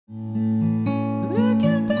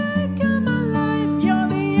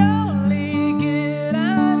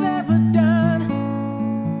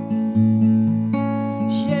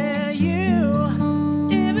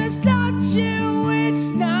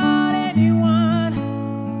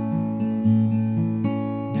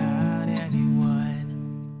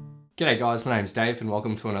G'day guys, my name's Dave and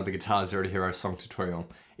welcome to another Guitar Zero to Hero song tutorial.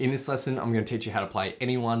 In this lesson, I'm going to teach you how to play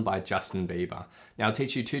Anyone by Justin Bieber. Now I'll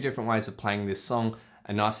teach you two different ways of playing this song,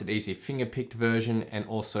 a nice and easy finger-picked version and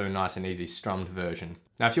also a nice and easy strummed version.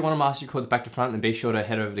 Now if you want to master your chords back to front, then be sure to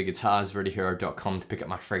head over to guitarzerotohero.com to pick up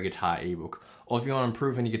my free guitar ebook. Or if you want to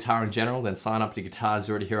improve on your guitar in general, then sign up to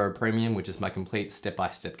GZ2H Premium, which is my complete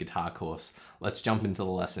step-by-step guitar course. Let's jump into the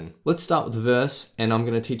lesson. Let's start with the verse, and I'm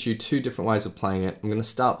going to teach you two different ways of playing it. I'm going to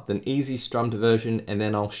start with an easy strummed version, and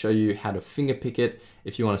then I'll show you how to finger pick it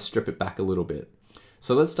if you want to strip it back a little bit.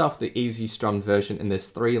 So let's start with the easy strummed version, and there's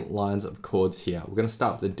 3 lines of chords here. We're going to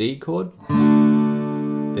start with the D chord,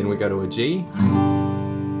 then we go to a G,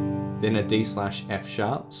 then a D/F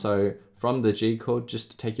sharp. So from the G chord,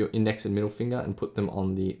 just take your index and middle finger and put them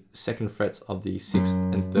on the 2nd frets of the 6th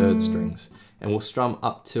and 3rd strings. And we'll strum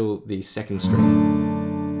up till the 2nd string.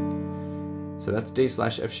 So that's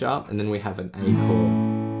D/F sharp, and then we have an A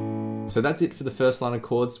chord. So that's it for the first line of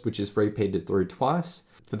chords, which is repeated through twice.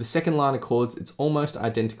 For the second line of chords, it's almost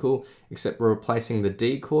identical, except we're replacing the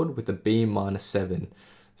D chord with the B minor 7.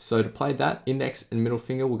 So to play that, index and middle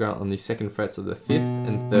finger will go on the 2nd frets of the 5th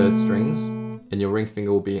and 3rd strings, and your ring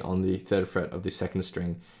finger will be on the 3rd fret of the 2nd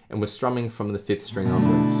string. And we're strumming from the 5th string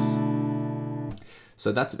onwards.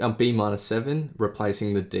 So that's our B minor 7,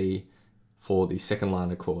 replacing the D for the second line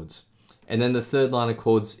of chords. And then the third line of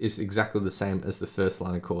chords is exactly the same as the first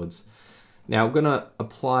line of chords. Now I'm gonna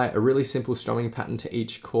apply a really simple strumming pattern to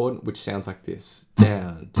each chord, which sounds like this: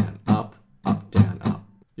 down, down, up, up, down, up.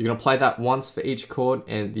 You're gonna play that once for each chord,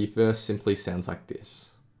 and the verse simply sounds like this.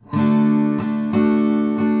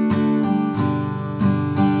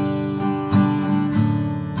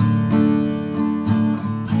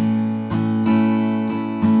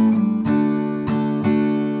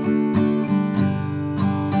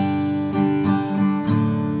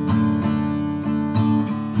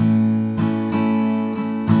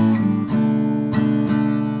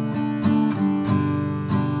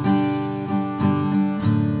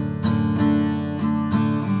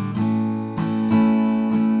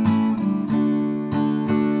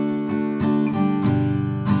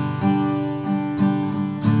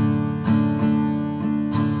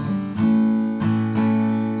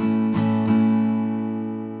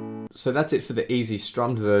 So that's it for the easy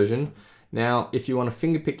strummed version. Now, if you want to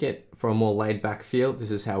finger pick it for a more laid back feel, this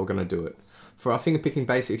is how we're going to do it. For our finger picking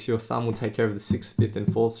basics, your thumb will take care of the 6th, 5th and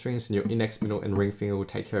 4th strings, and your index, middle and ring finger will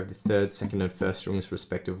take care of the 3rd, 2nd and 1st strings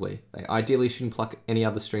respectively. They ideally shouldn't pluck any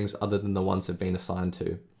other strings other than the ones they've been assigned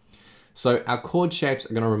to. So our chord shapes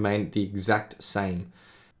are going to remain the exact same.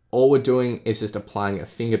 All we're doing is just applying a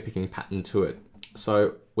finger picking pattern to it.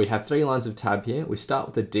 So we have 3 lines of tab here. We start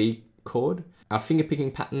with the D chord. Our finger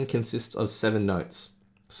picking pattern consists of 7 notes.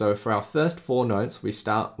 So for our first 4 notes, we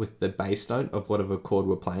start with the bass note of whatever chord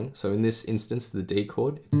we're playing. So in this instance, for the D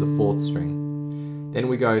chord, it's the 4th string. Then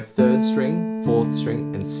we go 3rd string, 4th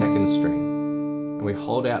string, and 2nd string. And we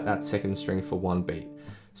hold out that 2nd string for 1 beat.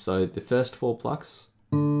 So the first 4 plucks.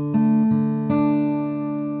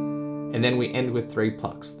 And then we end with 3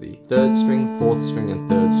 plucks, the 3rd string, 4th string, and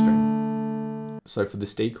 3rd string. So for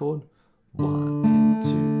this D chord, 1 and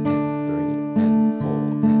 2.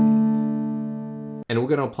 And we're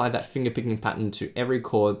going to apply that finger picking pattern to every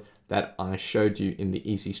chord that I showed you in the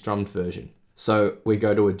easy strummed version. So we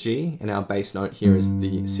go to a G, and our bass note here is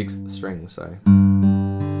the 6th string. So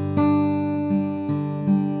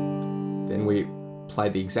then we play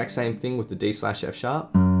the exact same thing with the D/F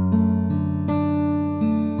sharp. And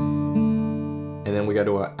then we go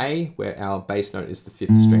to a A, where our bass note is the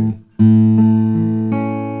 5th string.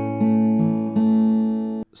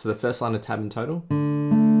 So the first line of tab in total.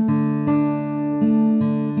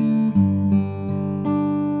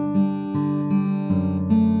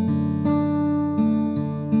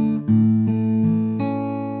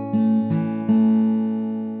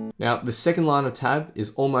 Now, the second line of tab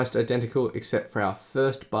is almost identical, except for our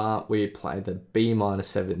first bar, we play the B minor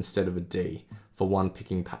 7 instead of a D for 1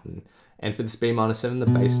 picking pattern. And for this B minor 7, the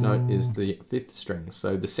bass note is the 5th string.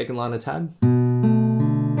 So the second line of tab.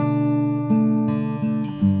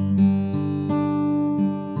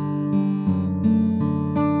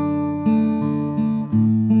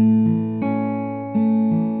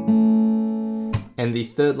 And the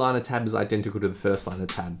third line of tab is identical to the first line of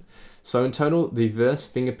tab. So in total, the verse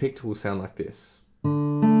finger picked will sound like this.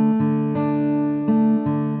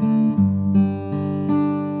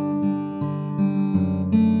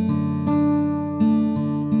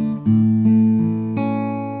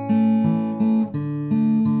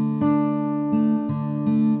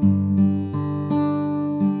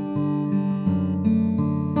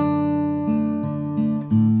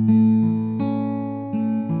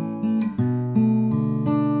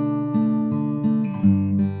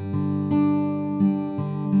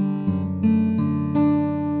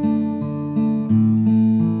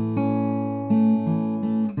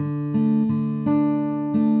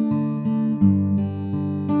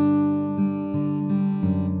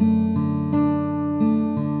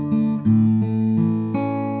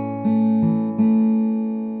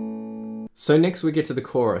 So next we get to the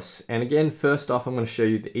chorus, and again, first off I'm going to show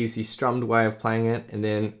you the easy strummed way of playing it, and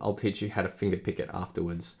then I'll teach you how to finger pick it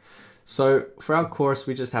afterwards. So for our chorus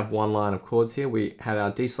we just have one line of chords here. We have our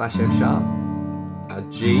D/F sharp, our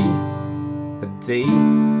G, a D,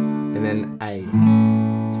 and then A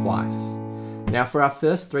twice. Now for our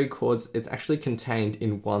first three chords, it's actually contained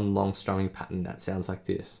in one long strumming pattern that sounds like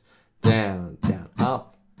this. Down, down,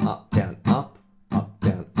 up, down, up,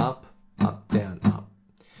 down, up, down, up.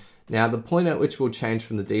 Now the point at which we'll change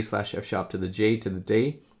from the D/F sharp to the G to the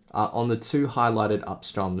D are on the two highlighted up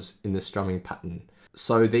strums in the strumming pattern.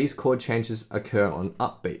 So these chord changes occur on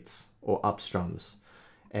up beats or up strums,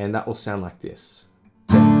 and that will sound like this.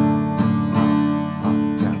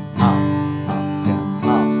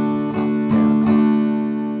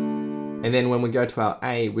 And then when we go to our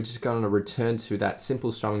A, we're just going to return to that simple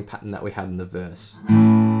strumming pattern that we had in the verse.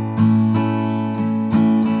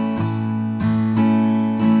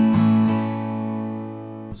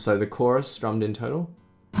 So the chorus strummed in total.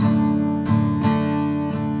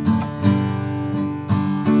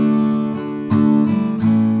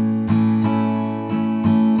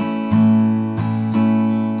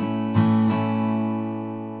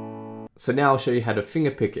 So now I'll show you how to finger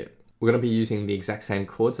pick it. We're going to be using the exact same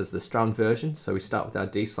chords as the strummed version. So we start with our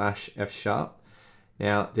D/F sharp.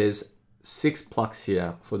 Now there's 6 plucks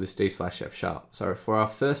here for this D/F sharp. So for our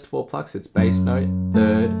first 4 plucks, it's bass note,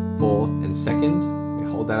 3rd, 4th, and 2nd. We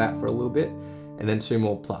hold that out for a little bit, and then 2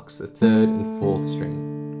 more plucks, the 3rd and 4th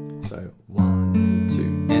string. So 1 and 2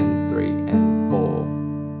 and 3 and 4.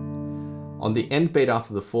 On the end beat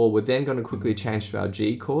after the 4, we're then going to quickly change to our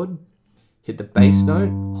G chord, hit the bass note,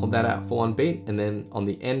 hold that out for 1 beat, and then on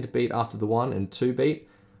the end beat after the 1 and 2 beat,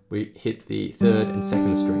 we hit the 3rd and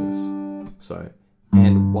 2nd strings. So,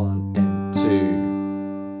 and 1 and 2.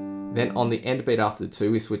 Then on the end beat after the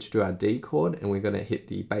 2, we switch to our D chord, and we're going to hit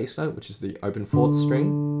the bass note, which is the open 4th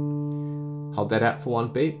string. Hold that out for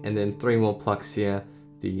 1 beat, and then 3 more plucks here,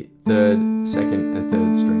 the 3rd, 2nd, and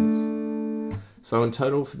 3rd strings. So in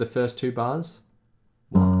total for the first 2 bars,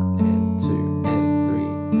 1 and 2.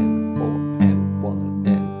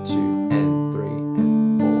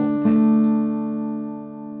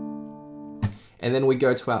 And then we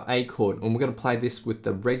go to our A chord, and we're going to play this with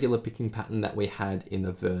the regular picking pattern that we had in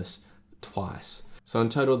the verse twice. So in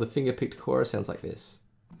total, the finger picked chorus sounds like this.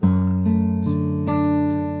 1, 2, 3,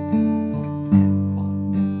 and 4, and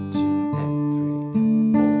 1, and 2, and 3,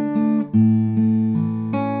 and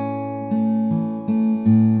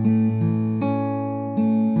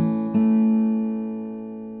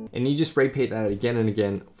 4. And you just repeat that again and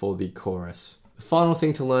again for the chorus. The final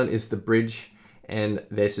thing to learn is the bridge. And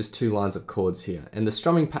there's just 2 lines of chords here. And the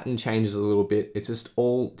strumming pattern changes a little bit. It's just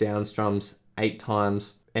all down strums 8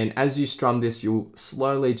 times. And as you strum this, you'll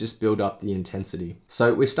slowly just build up the intensity.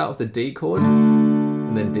 So we start with the D chord,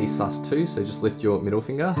 and then D sus2, so just lift your middle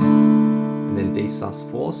finger, and then D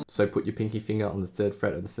sus4, so put your pinky finger on the 3rd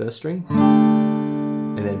fret of the 1st string,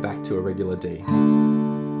 and then back to a regular D.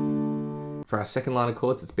 For our second line of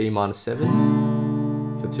chords, it's B minor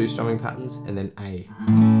 7 for 2 strumming patterns, and then A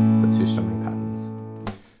for 2 strumming patterns.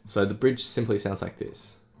 So the bridge simply sounds like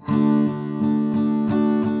this.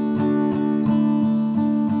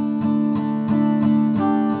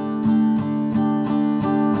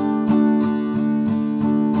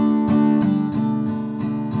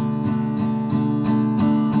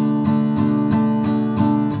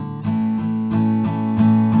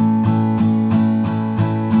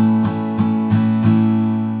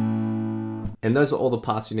 And those are all the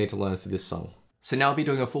parts you need to learn for this song. So now I'll be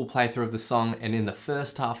doing a full playthrough of the song, and in the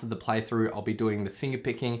first half of the playthrough, I'll be doing the finger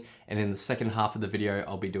picking, and in the second half of the video,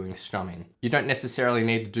 I'll be doing strumming. You don't necessarily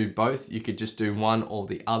need to do both. You could just do one or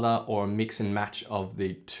the other, or a mix and match of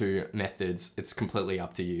the 2 methods. It's completely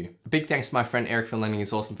up to you. A big thanks to my friend Eric for lending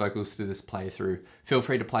his awesome vocals to this playthrough. Feel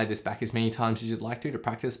free to play this back as many times as you'd like to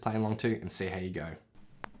practice, play along to, and see how you go.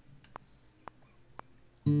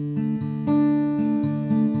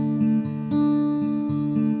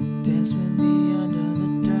 Dance with me under the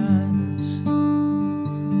diamonds.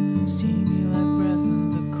 See me like breath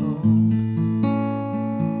in the cold.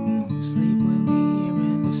 Sleep with me here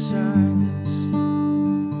in the silence.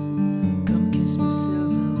 Come kiss me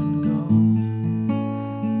silver and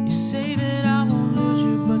gold. You say that I won't lose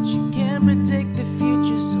you, but you can't predict the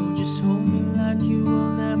future. So just hold me like you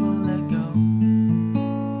will never let go.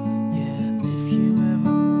 Yeah, if you ever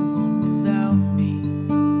move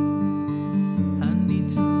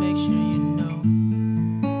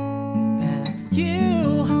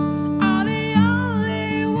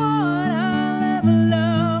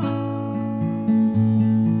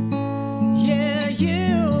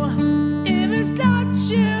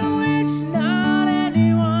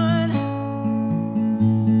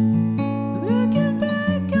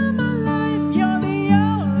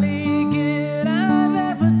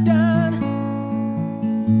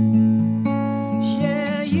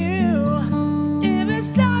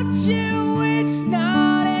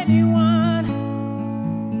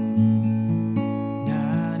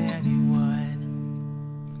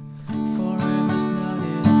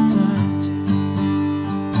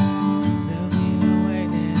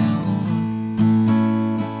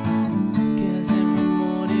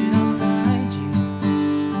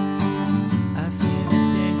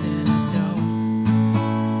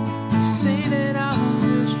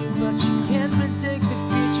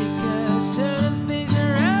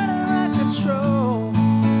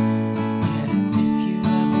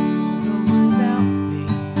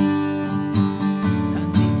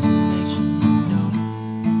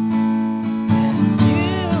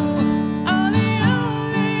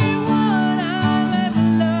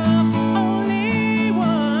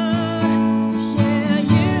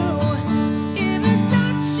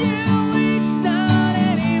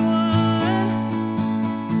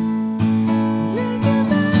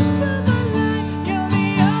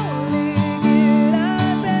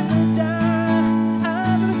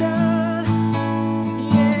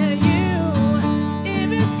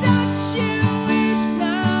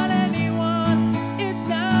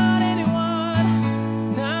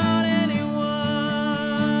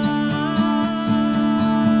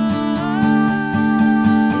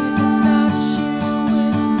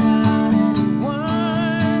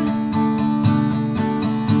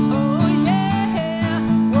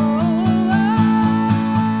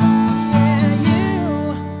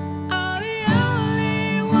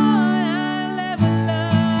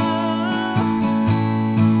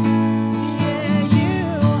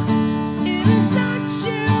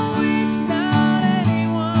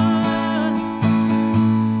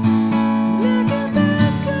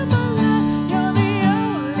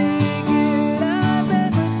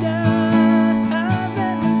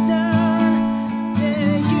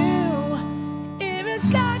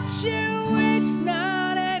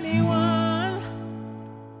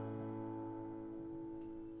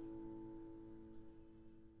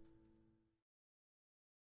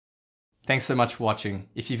Thanks so much for watching.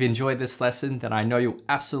 If you've enjoyed this lesson, then I know you'll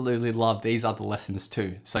absolutely love these other lessons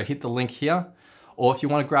too. So hit the link here. Or if you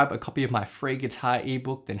want to grab a copy of my free guitar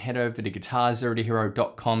ebook, then head over to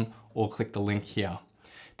guitarzerotohero.com or click the link here.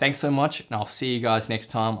 Thanks so much, and I'll see you guys next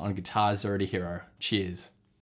time on Guitar Zero to Hero. Cheers.